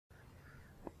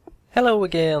Hello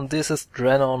again, this is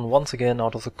Drennon once again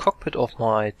out of the cockpit of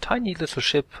my tiny little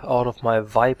ship, out of my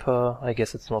Viper. I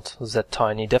guess it's not that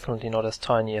tiny, definitely not as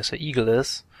tiny as the Eagle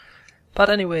is. But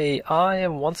anyway, I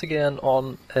am once again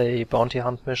on a bounty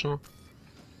hunt mission.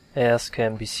 As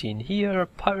can be seen here,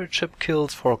 pirate ship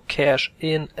kills for cash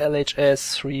in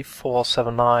LHS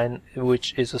 3479,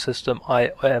 which is a system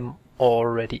I am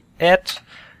already at.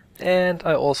 And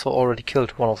I also already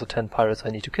killed one of the 10 pirates I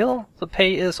need to kill. The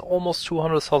pay is almost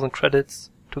 200,000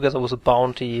 credits, together with a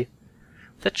bounty.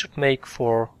 That should make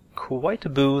for quite a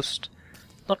boost.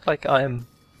 Not like I'm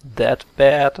that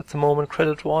bad at the moment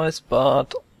credit-wise,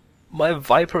 but my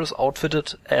Viper is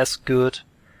outfitted as good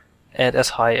and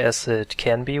as high as it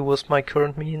can be with my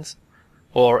current means.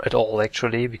 Or at all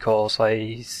actually, because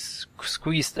I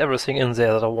squeezed everything in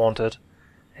there that I wanted.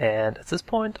 And at this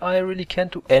point I really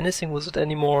can't do anything with it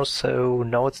anymore, so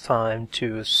now it's time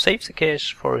to save the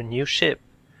cash for a new ship.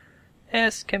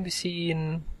 As can be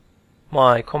seen,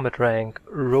 my combat rank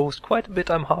rose quite a bit.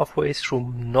 I'm halfway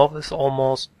through novice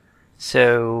almost,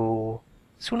 so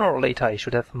sooner or later I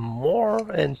should have more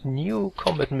and new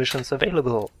combat missions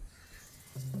available.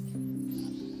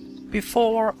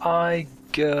 Before I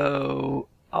go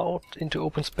out into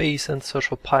open space and search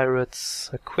for pirates,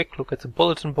 a quick look at the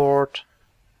bulletin board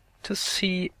to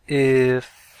see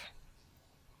if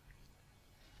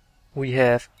we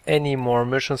have any more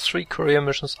missions. 3 courier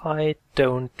missions. I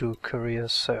don't do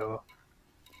couriers, so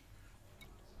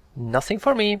nothing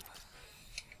for me.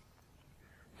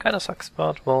 Kinda sucks,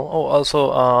 but well. Oh,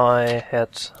 also I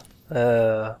had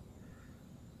an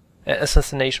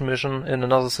assassination mission in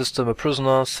another system, a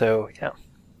prisoner, so yeah.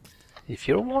 If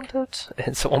you're wanted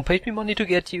and someone paid me money to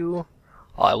get you,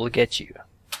 I will get you.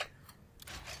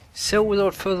 So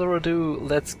without further ado,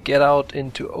 let's get out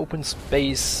into open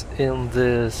space in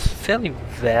this fairly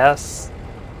vast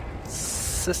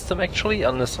system actually,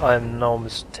 unless I'm now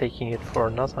mistaking it for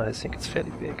another. I think it's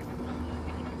fairly big.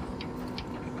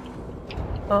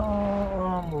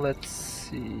 Let's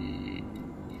see...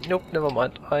 Nope, never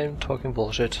mind, I'm talking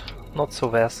bullshit. Not so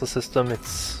vast the system,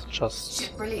 it's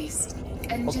just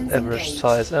of average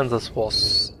size, and this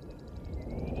was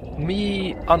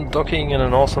me undocking in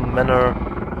an awesome manner.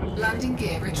 Landing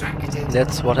gear retracted.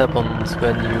 That's what happens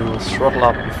when you throttle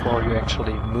up before you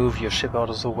actually move your ship out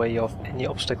of the way of any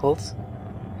obstacles.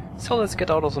 So let's get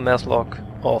out of the mass lock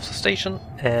of the station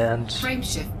and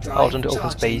out into open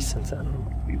space, and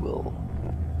then we will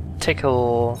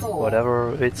tackle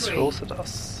whatever it throws at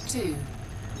us. 2,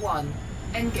 1,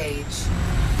 engage.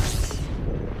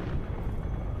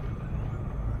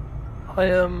 I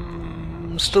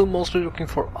am still mostly looking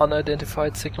for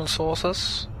unidentified signal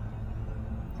sources.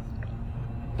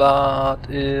 But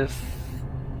if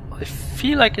I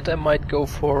feel like it, I might go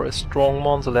for a strong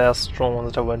one. The last strong one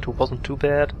that I went to wasn't too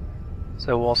bad.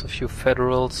 There was a few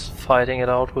Federals fighting it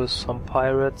out with some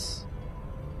pirates.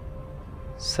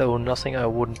 So nothing I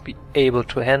wouldn't be able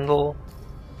to handle.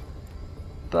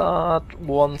 But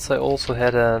once I also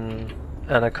had an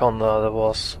Anaconda that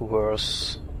was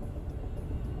worth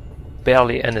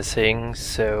barely anything,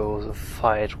 so the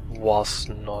fight was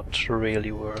not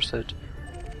really worth it.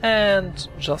 And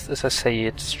just as I say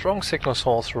it, strong signal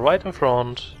source right in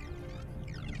front.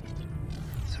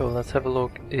 So let's have a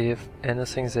look if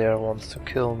anything there wants to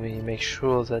kill me. Make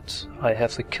sure that I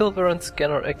have the kill variant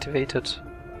scanner activated.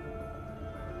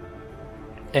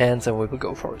 And then we will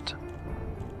go for it.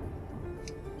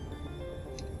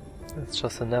 It's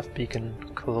just a nav beacon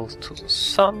close to the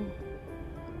sun.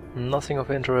 Nothing of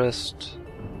interest.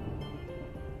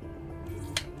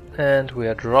 And we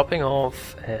are dropping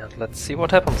off, and let's see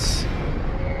what happens.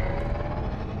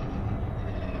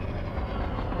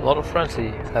 A lot of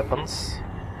friendly weapons.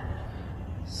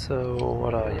 So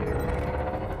what are you?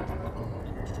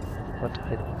 But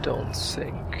I don't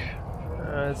think.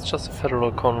 It's just a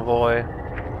federal convoy.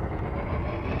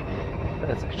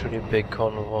 That's actually a big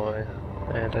convoy.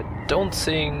 And I don't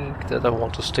think that I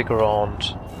want to stick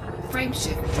around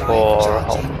for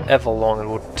however long it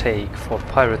would take for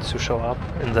pirates to show up.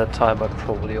 In that time I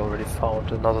probably already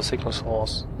found another signal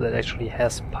source that actually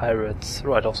has pirates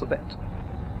right off the bat,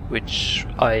 which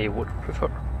I would prefer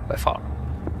by far.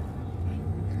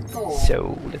 4,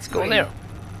 so let's go 3, there.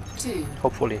 2,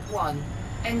 Hopefully. 1,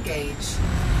 engage.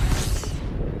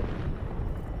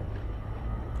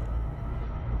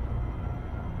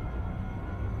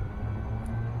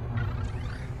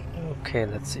 Okay,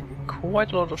 let's see.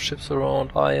 Quite a lot of ships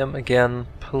around. I am again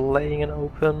playing in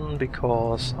open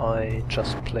because I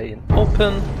just play in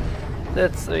open.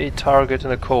 That's a target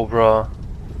in a Cobra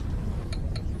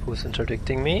who's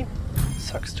interdicting me.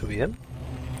 Sucks to be him.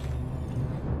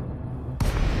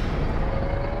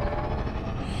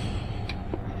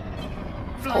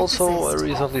 Also, I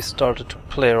recently started to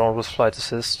play around with flight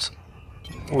assist,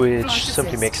 which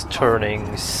simply makes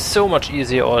turning so much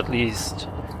easier, or at least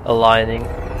aligning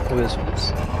with...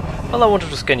 Well, I wanted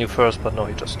to scan you first, but no,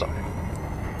 you just died.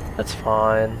 That's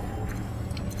fine.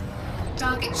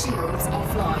 Target shields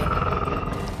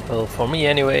offline. Well, for me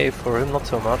anyway, for him not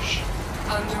so much.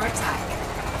 Under attack.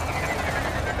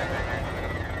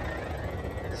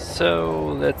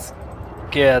 So, let's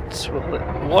get...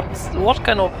 What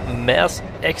kind of mass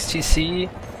XTC?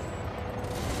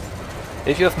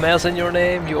 If you have mass in your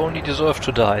name, you only deserve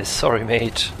to die. Sorry,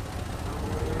 mate.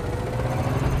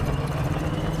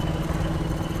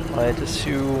 I'd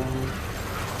assume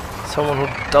someone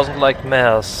who doesn't like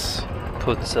mass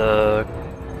puts a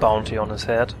bounty on his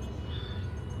head.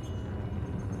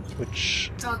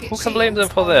 Which... who can blame them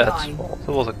for that? Well,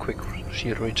 there was a quick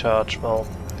shield recharge. Well,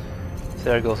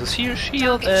 there goes his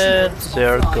shield, and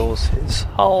there goes his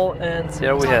hull, and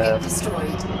there we have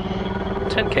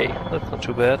 10k. That's not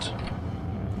too bad.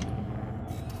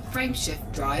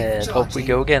 Frameshift drive And charging. off we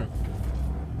go again.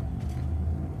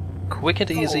 Quick and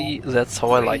easy, that's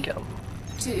how I like him.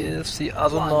 If the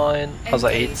other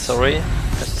 8, sorry.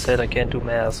 As I said, I can't do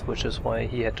math, which is why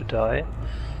he had to die.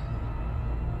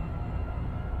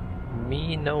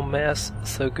 Me, no math,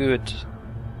 so good.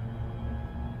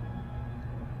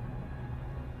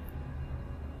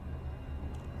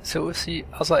 So if the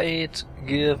other 8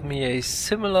 give me a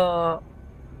similar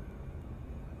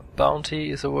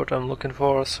bounty, is the word I'm looking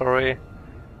for, sorry,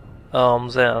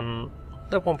 then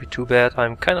that won't be too bad.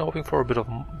 I'm kind of hoping for a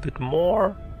bit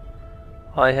more.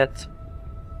 I had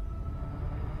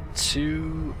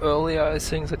 2 earlier, I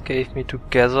think, that gave me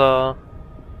together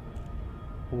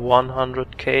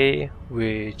 100k,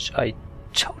 which I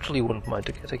totally wouldn't mind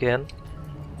to get again.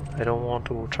 I don't want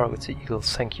to target the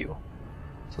eagles, thank you.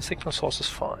 The signal source is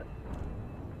fine.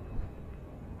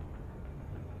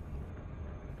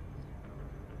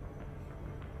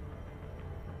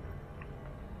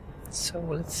 So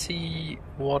let's see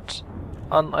what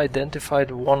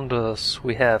unidentified wonders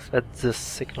we have at this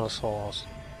signal source.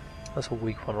 There's a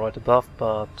weak one right above,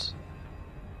 but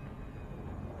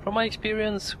from my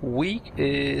experience, weak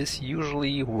is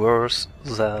usually worse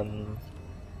than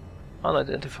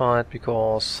unidentified,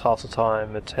 because half the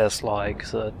time it has like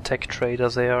the tech trader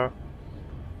there.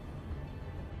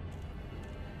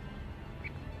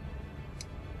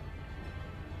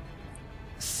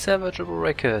 Salvageable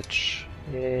wreckage.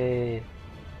 Yay.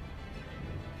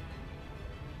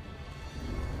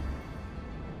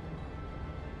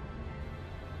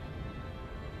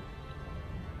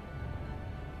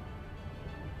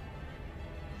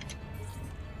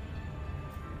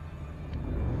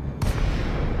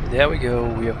 There we go,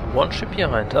 we have one ship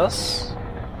behind us.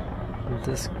 And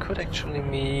this could actually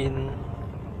mean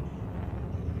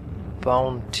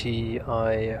bounty,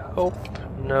 I hope.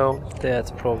 No,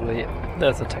 that's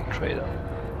a tech trader.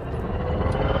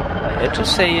 I had to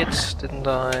say it, didn't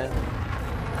I?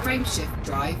 Frameshift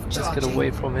drive charging. Let's get away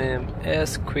from him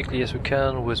as quickly as we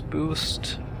can with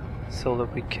boost, so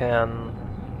that we can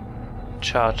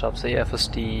charge up the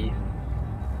FSD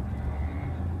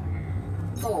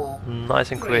 4,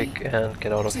 nice and 3, quick and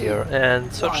get out of 2, here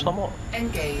and search 1. some more.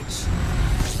 Engage.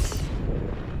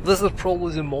 This is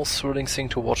probably the most thrilling thing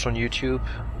to watch on YouTube.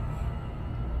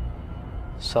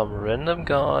 Some random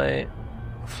guy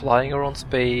flying around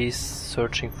space,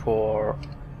 searching for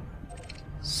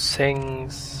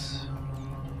things.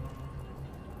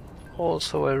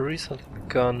 Also, I recently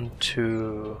begun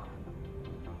to...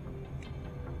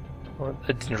 well,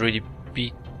 I didn't really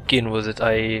begin with it,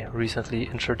 I recently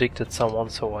interdicted someone,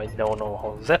 so I now know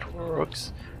how that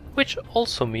works. Which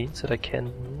also means that I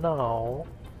can now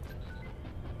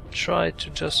try to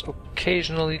just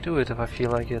occasionally do it if I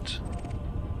feel like it.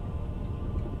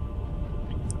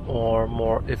 Or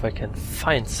more, if I can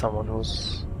find someone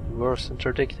who's worth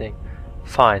interdicting.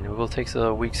 Fine, we will take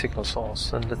the weak signal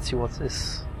source and let's see what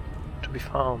is to be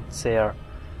found there.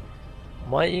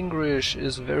 My English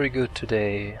is very good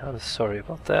today, I'm sorry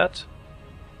about that.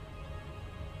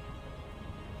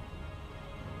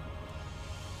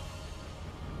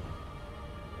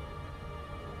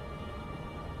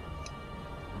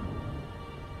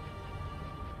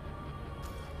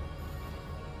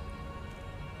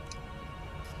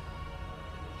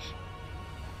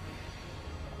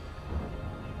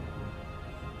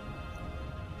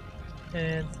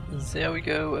 And there we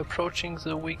go, approaching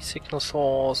the weak signal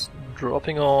source,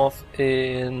 dropping off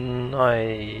in...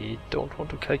 I don't want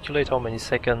to calculate how many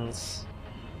seconds.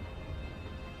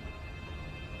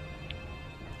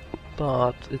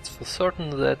 But it's for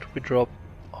certain that we drop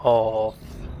off...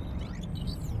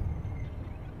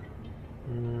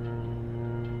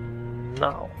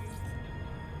 now.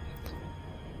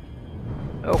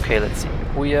 Okay, let's see.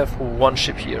 We have one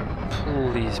ship here.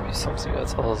 Please be something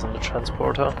else other than the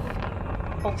transporter.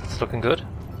 Oh, that's looking good.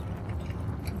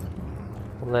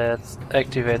 Let's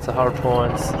activate the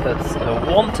hardpoints. That's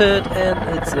a wanted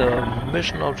and it's a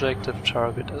mission objective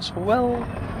target as well.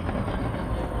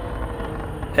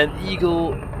 An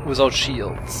eagle without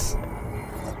shields.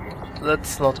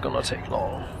 That's not gonna take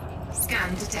long.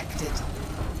 Scan detected.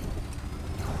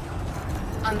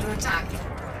 Under attack.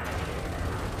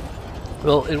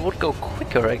 Well, it would go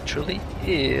quicker actually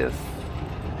if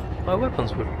my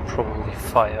weapons would probably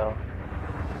fire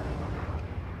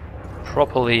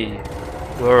properly.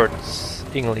 Words,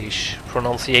 English,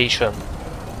 pronunciation.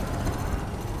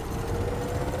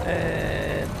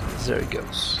 And there it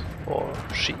goes. Or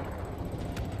she.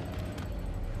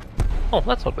 Oh,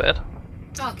 that's not bad.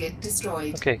 Target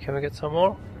destroyed. Okay, can we get some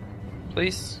more?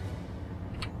 Please?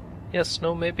 Yes,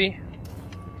 no, maybe?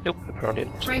 Nope, apparently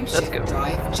not. Let's go.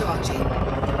 Drive charging.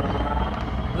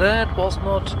 That was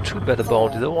not too bad a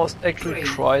bounty. That was actually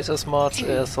twice as much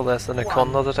as the last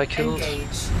anaconda that I killed.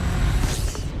 Engage.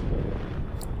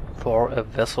 For a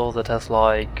vessel that has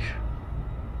like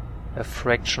a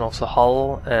fraction of the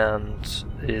hull and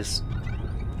is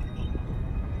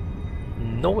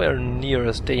nowhere near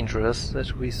as dangerous,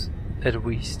 at least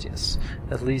yes.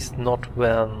 At least not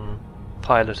when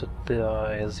piloted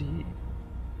by the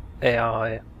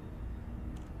AI.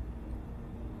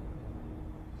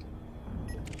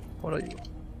 What are you?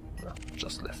 No,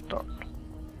 just left dart.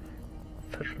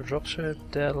 Federal dropship,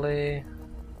 deadly.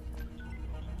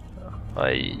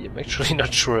 I am actually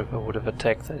not sure if I would have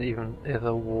attacked that, even if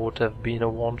it would have been a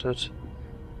wanted.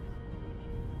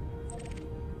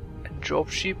 A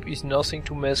dropship is nothing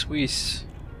to mess with.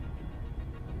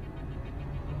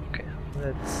 Okay,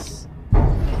 let's...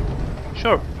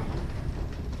 Sure.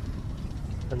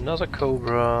 Another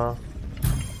Cobra.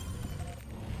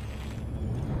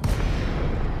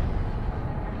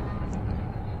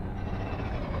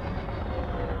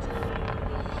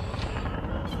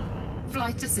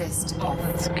 Flight assist off.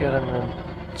 Let's get him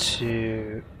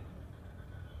into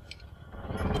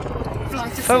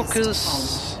Flight focus.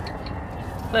 assist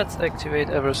Let's activate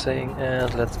everything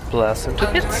and let's blast him to on.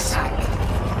 Under bits.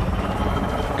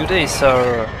 attack. Good day,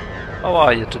 sir. How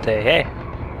are you today, eh?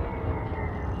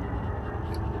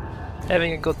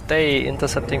 Having a good day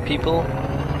intercepting people?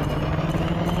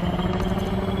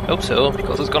 Hope so,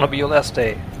 because it's gonna be your last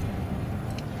day.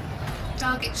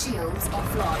 Target shields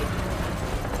offline.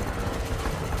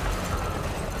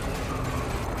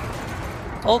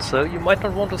 Also, you might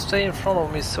not want to stay in front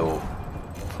of me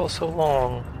for so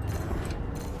long.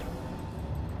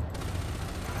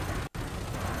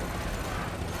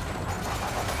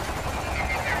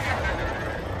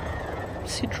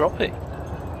 Is he dropping?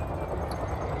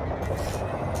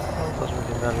 Oh, doesn't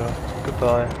really matter.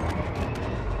 Goodbye.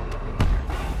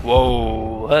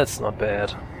 Whoa, that's not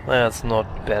bad. That's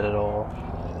not bad at all.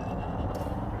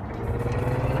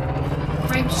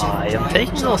 I am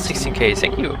taking those 16k,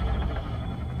 thank you.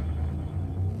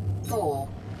 4,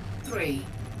 3,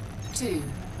 2,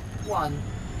 1.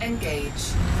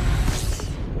 Engage.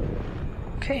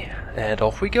 Okay, and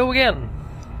off we go again.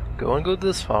 Going good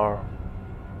this far.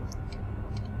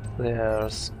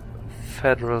 There's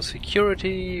Federal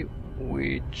Security,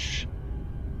 which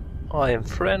I am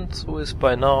friends with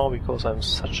by now because I'm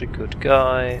such a good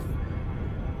guy.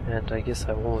 And I guess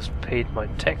I've always paid my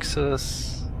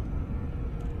taxes.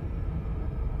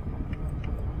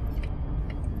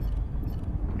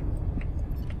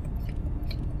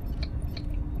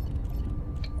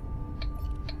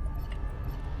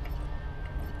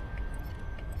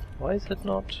 Why is it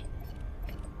not?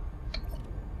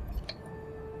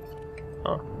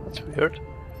 Oh, that's weird.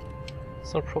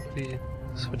 It's not properly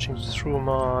switching through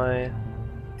my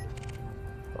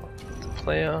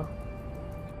player.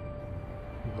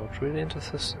 Not really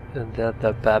interested in that.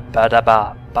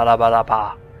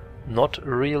 Not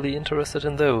really interested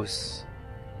in those.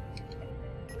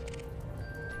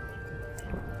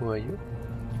 Who are you?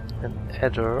 An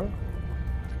adder.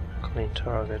 Clean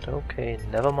target. Okay,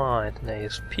 never mind. An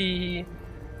ASP.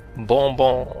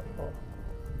 Bonbon.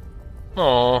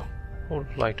 Oh, I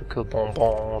would like to kill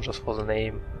Bonbon just for the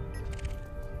name.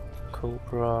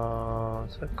 Cobra,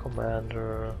 the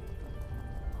commander.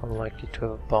 Unlikely to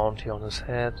have a bounty on his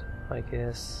head, I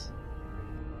guess.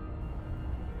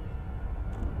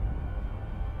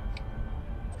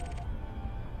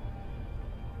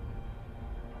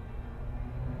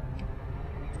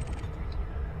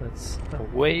 Let's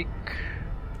awake.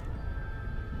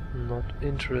 Not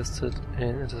interested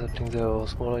in intercepting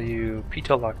those. What are you?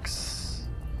 Peter Lux.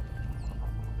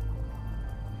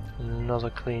 Another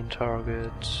clean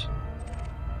target.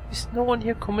 Is no one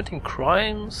here committing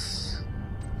crimes?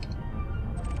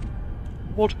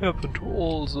 What happened to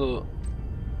all the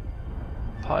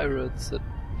pirates that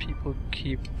people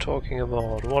keep talking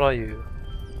about? What are you?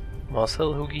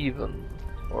 Marcel Hugiven?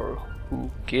 Or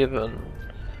Hugiven?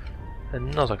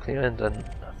 Another clean, and then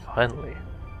finally.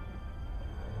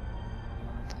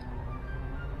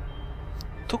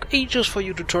 Took ages for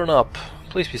you to turn up.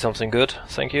 Please be something good,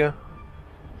 thank you.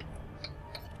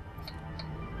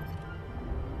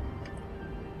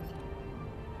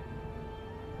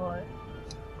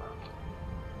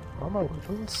 My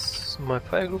weapons? My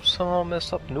fire group somehow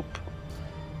messed up? Nope.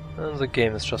 And the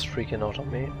game is just freaking out on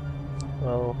me.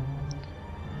 Well,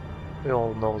 we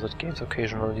all know that games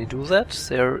occasionally do that.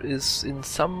 There is in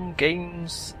some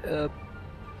games a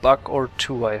bug or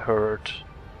two, I heard.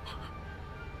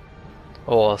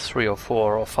 Or 3 or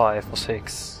 4 or 5 or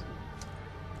 6.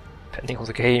 Depending on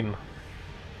the game.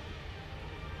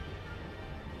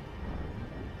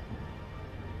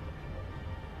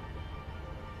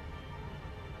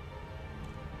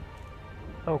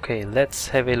 Okay, let's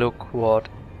have a look what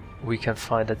we can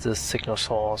find at this signal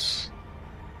source.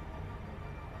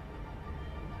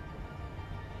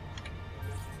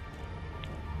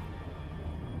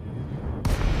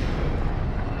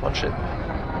 One ship. My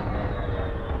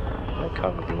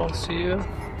cargo belongs to you?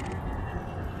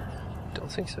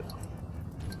 Don't think so.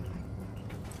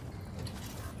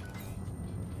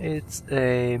 It's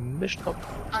a mission up.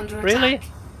 Really?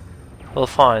 Well,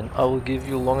 fine. I will give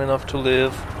you long enough to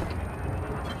live.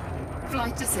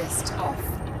 Flight assist off.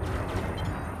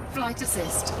 Flight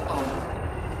assist on.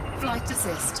 Flight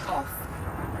assist off.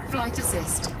 Flight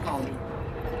assist on.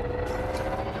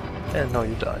 And now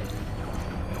you die.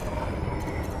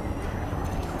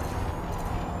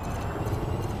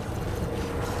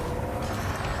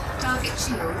 Target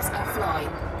shields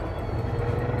offline.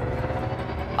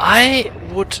 I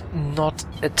would not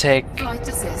attack Flight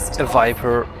assist a off.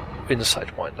 Viper in a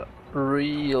Sidewinder.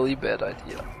 Really bad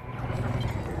idea.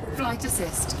 Flight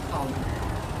assist on.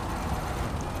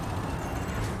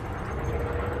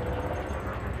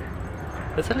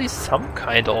 There's at least some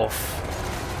kind of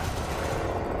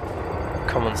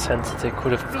common sense that they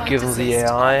could have Flight given the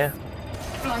assist AI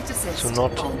Flight assist to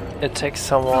not on. attack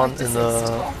someone Flight in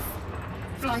assist a off.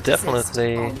 Flight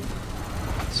definitely assist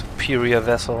on. superior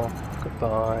vessel.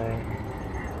 Goodbye.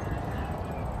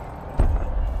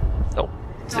 Oh,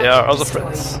 there are other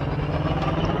destroyed. friends.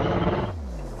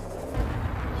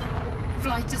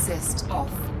 Flight assist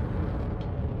off.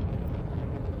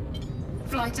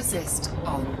 Flight assist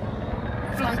on.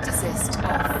 Flight assist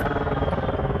off.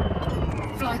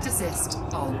 Flight assist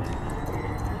on.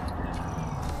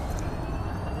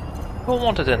 Who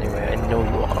want it anyway? I know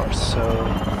you are, so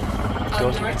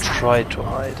don't even try to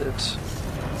hide it.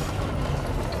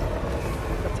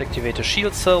 Let's activate a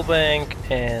shield cell bank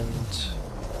and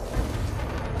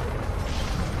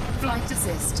Flight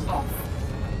assist off.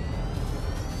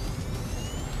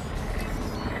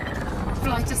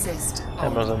 Flight assist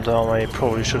hammer on. them down. I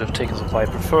probably should have taken the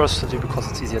Viper first, simply because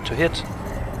it's easier to hit.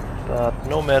 But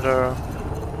no matter,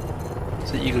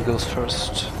 the Eagle goes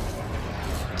first.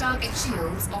 Target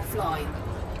shields offline.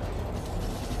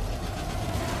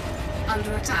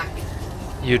 Under attack.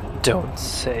 You don't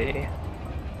say.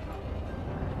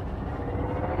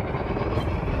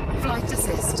 Flight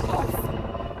assist off.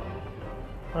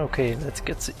 Okay, let's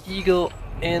get the Eagle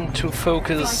into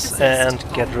focus Flight and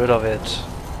assist get on. rid of it.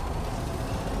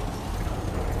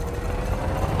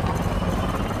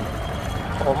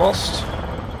 Almost.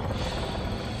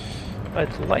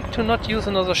 I'd like to not use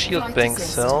another shield Flight bank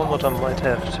assist cell, but I on. might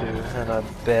have to, and I'm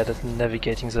bad at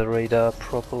navigating the radar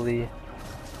properly.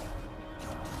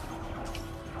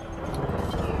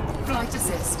 Flight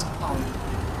assist on.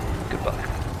 Goodbye.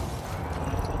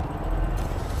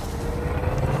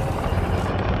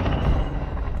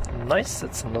 Nice,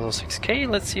 that's another 6k.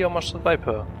 Let's see how much the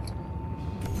Viper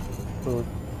will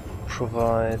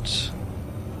provide.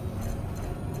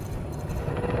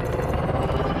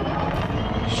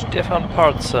 Stefan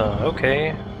Parzer,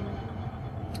 okay.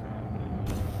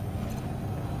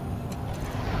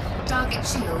 Target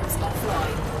shields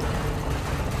offline.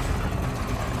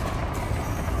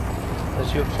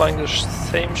 As you're flying the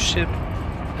same ship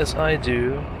as I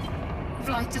do,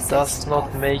 Flight assist does not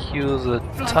off. make you the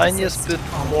Flight tiniest assist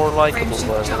bit on. more likable, Friendship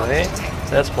by the charge way. detected.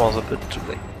 That was a bit too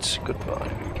late.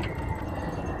 Goodbye.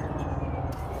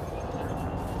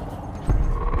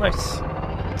 Nice.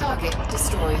 Target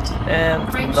destroyed. And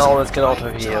Friendship now let's get out of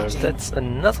drive here. charging. That's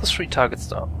another 3 targets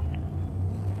down.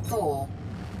 4,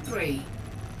 3,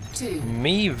 2,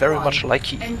 Me very 1. much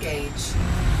likey. Engage.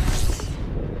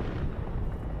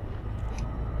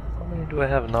 many do I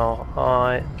have now?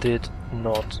 I did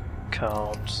not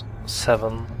count.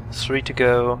 7. 3 to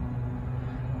go.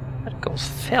 That goes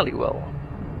fairly well.